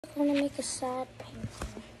I want to make a sad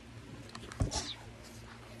painting.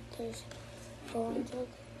 There's going to look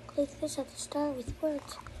like this at the start with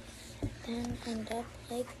words, then end up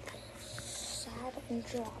like this, sad and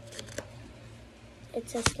droppy. It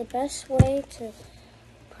says the best way to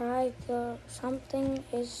pry something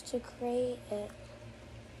is to create it.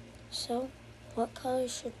 So, what color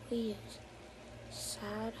should we use?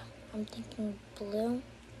 Sad, I'm thinking blue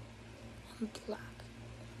and black.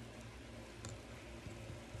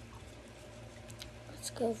 Let's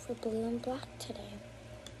go for blue and black today.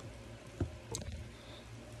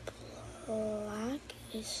 Black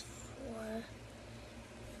is for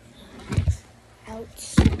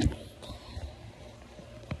outside.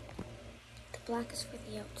 The black is for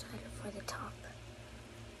the outside and for the top.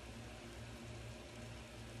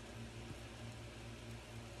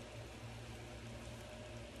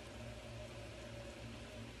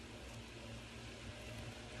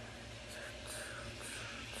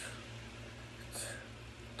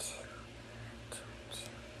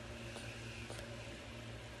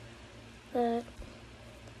 But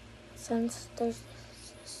since there's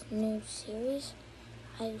this new series,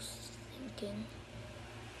 I was thinking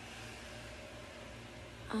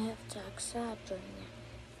I have to act sad during it.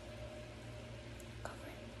 Cover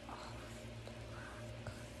it all with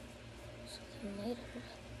black. So then later,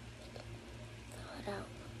 fill it out.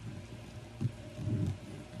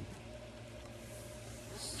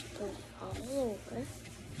 Spread it all over.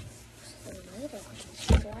 So then later, once it's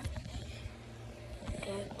dry,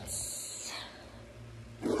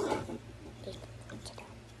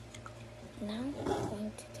 now we're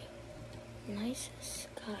going to do nice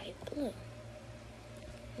sky blue.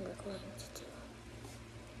 And we're going to do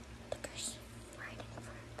the cursive writing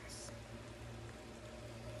for this.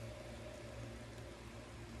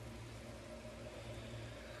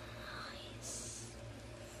 Nice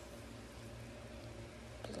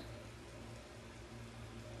blue.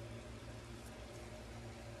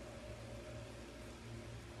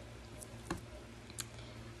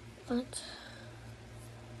 But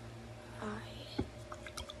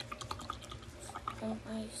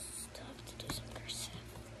I still have to do some cursive.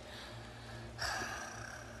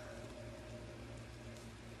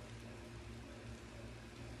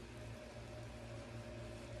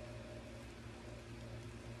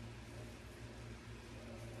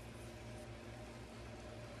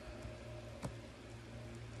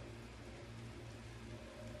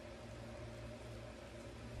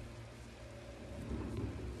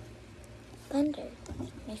 Blender,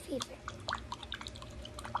 my favorite.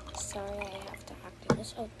 Sorry, I have to act like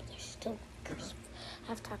this. Oh, but there's still cursive. I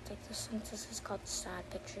have to act like this since this is called Sad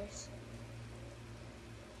Pictures.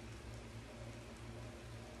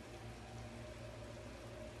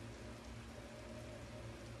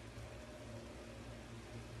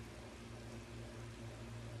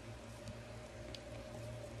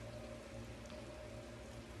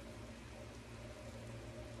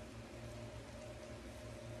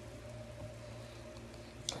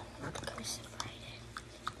 Cursive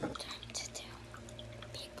writing. Time to do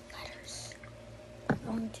big letters. I'm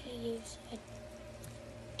going to use a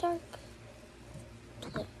dark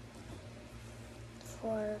blue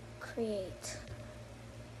for create.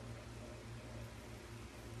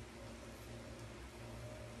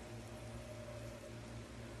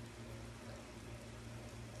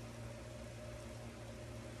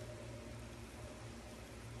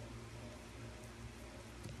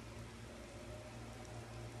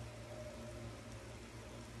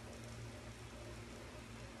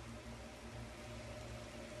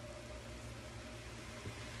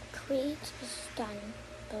 Create is done,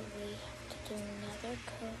 but we have to do another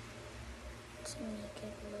coat to make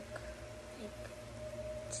it look like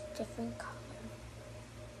it's a different color.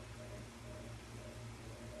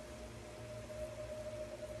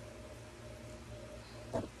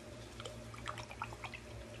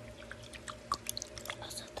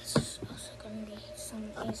 Also, this is also going to be some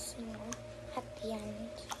ASMR at the end,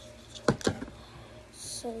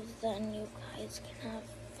 so then you guys can have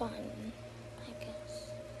fun, I guess.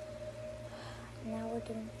 Now we're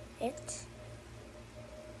doing it.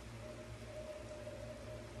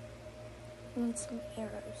 And some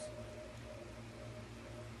arrows.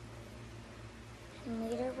 And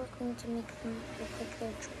later we're going to make them look like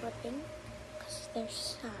they're dripping because they're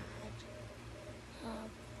sad.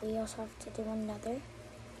 We also have to do another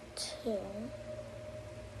two.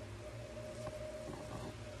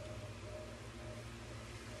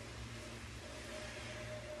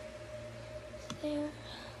 There.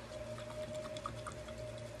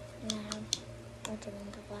 Now we're doing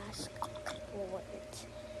the last couple words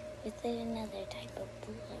with another type of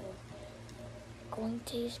blue. Going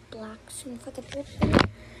to use black soon for the blue.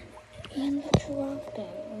 And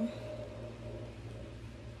dropping.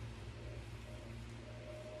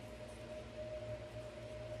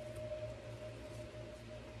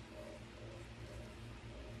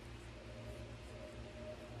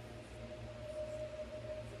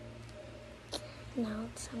 Now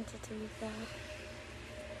it's time to do that.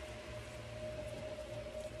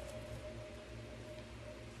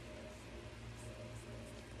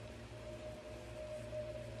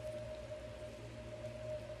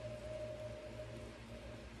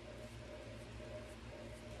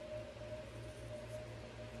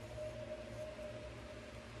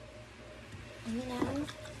 And now I'm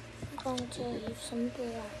going to use some black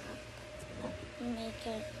and make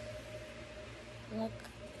it look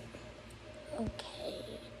okay.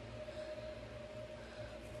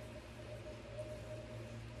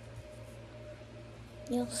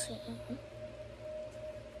 You'll see.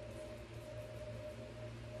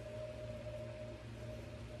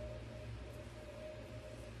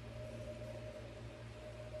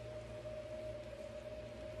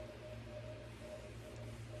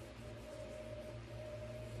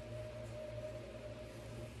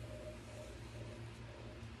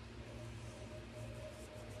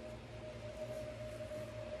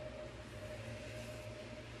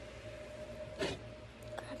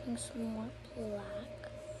 Grabbing some more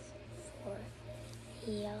black for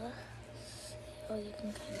here so you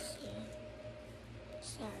can kind of see.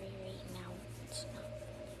 Sorry, right now it's not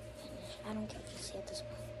finished. I don't care if you see at this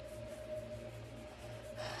point.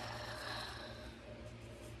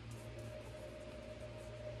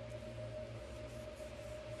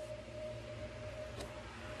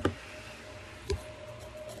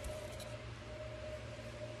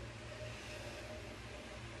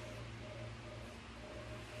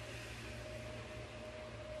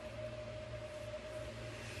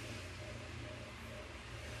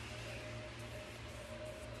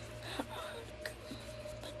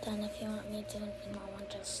 But then if you want me to do anything more,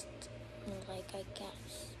 just like, I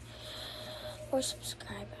guess, or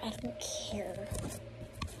subscribe, I don't care,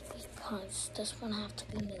 because this one have to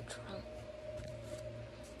be neutral.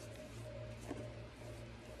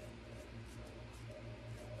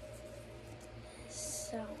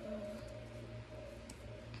 So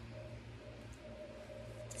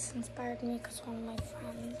this inspired me because one of my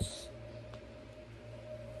friends,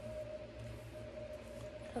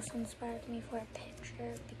 it also inspired me for a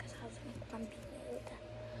picture because I was in a grumpy mood.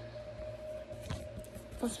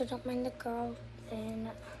 Also, don't mind the girl in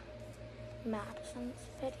Madison's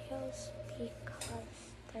videos because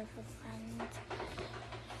they're her friends.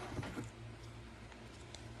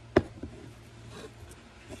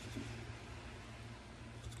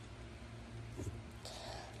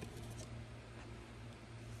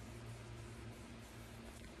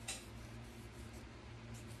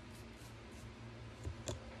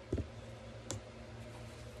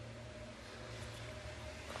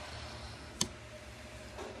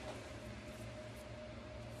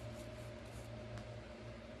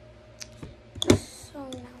 So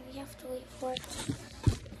now we have to wait for it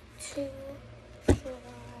to dry.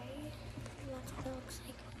 That's what it looks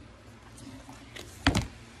like.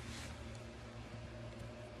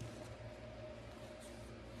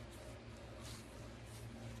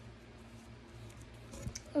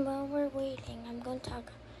 While we're waiting, I'm going to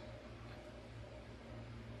talk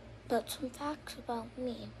about some facts about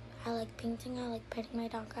me. I like painting, I like petting my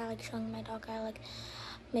dog, I like showing my dog, I like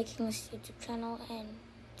making this YouTube channel, and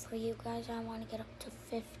for you guys, I want to get up to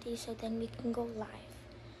 50 so then we can go live.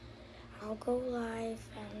 I'll go live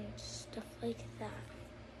and stuff like that.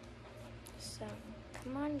 So,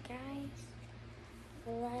 come on guys,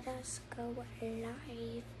 let us go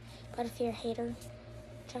live. But if you're a hater,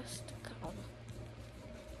 just go.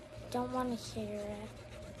 Don't want to hear it.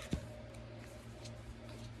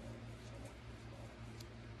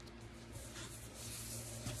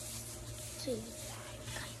 See,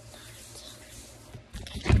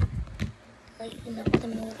 lighten up the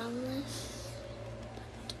mood on this.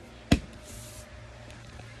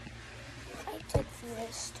 I took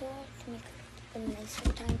this to make it a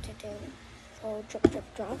nicer time to do for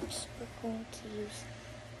drip drops. We're going to use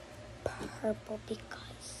purple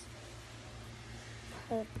because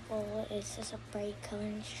purple is just a bright color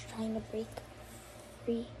and she's trying to break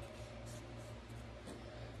free.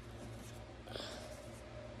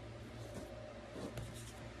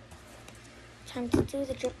 Time to do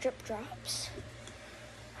the drip drops.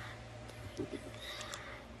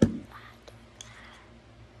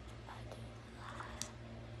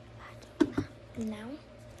 Now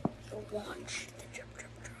you'll watch the drip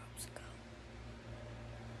drops go.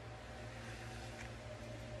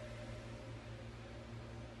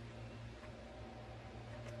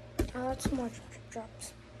 I'll add some more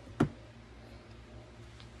drops.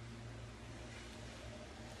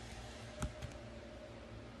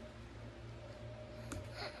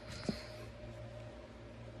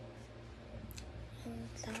 And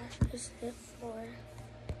that is it for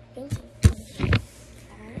painting.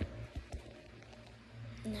 That.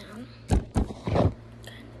 Now, kind of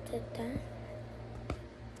did that.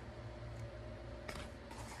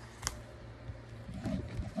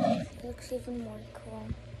 It looks even more cool.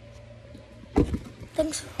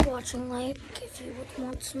 Thanks for watching. Like, if you would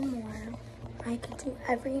want some more, I can do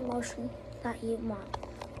every emotion that you want.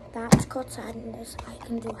 That's called sadness. I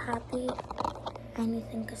can do happy,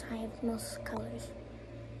 anything, because I have most colors.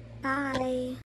 Bye.